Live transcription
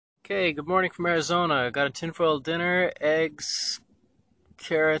Okay, good morning from Arizona. Got a tinfoil dinner, eggs,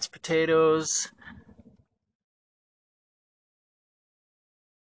 carrots, potatoes.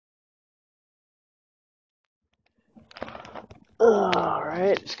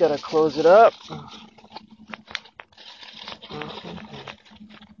 Alright, just gotta close it up.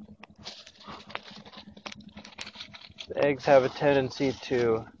 The eggs have a tendency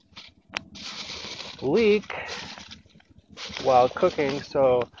to leak while cooking,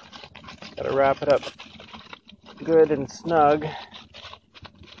 so gotta wrap it up good and snug.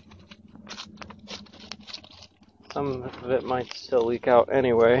 Some of it might still leak out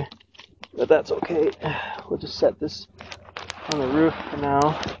anyway, but that's okay. We'll just set this on the roof for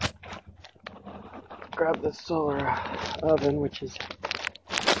now. Grab the solar oven, which is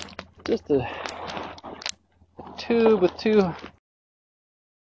just a tube with two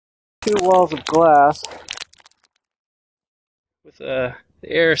walls of glass with the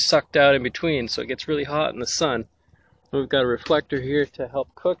air sucked out in between, so it gets really hot in the sun. We've got a reflector here to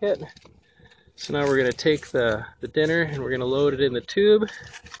help cook it. So now we're going to take the dinner and we're going to load it in the tube.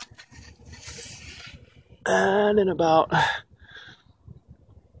 And in about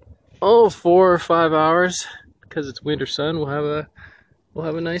 4 or 5 hours, because it's winter sun, we'll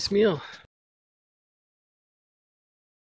have a nice meal.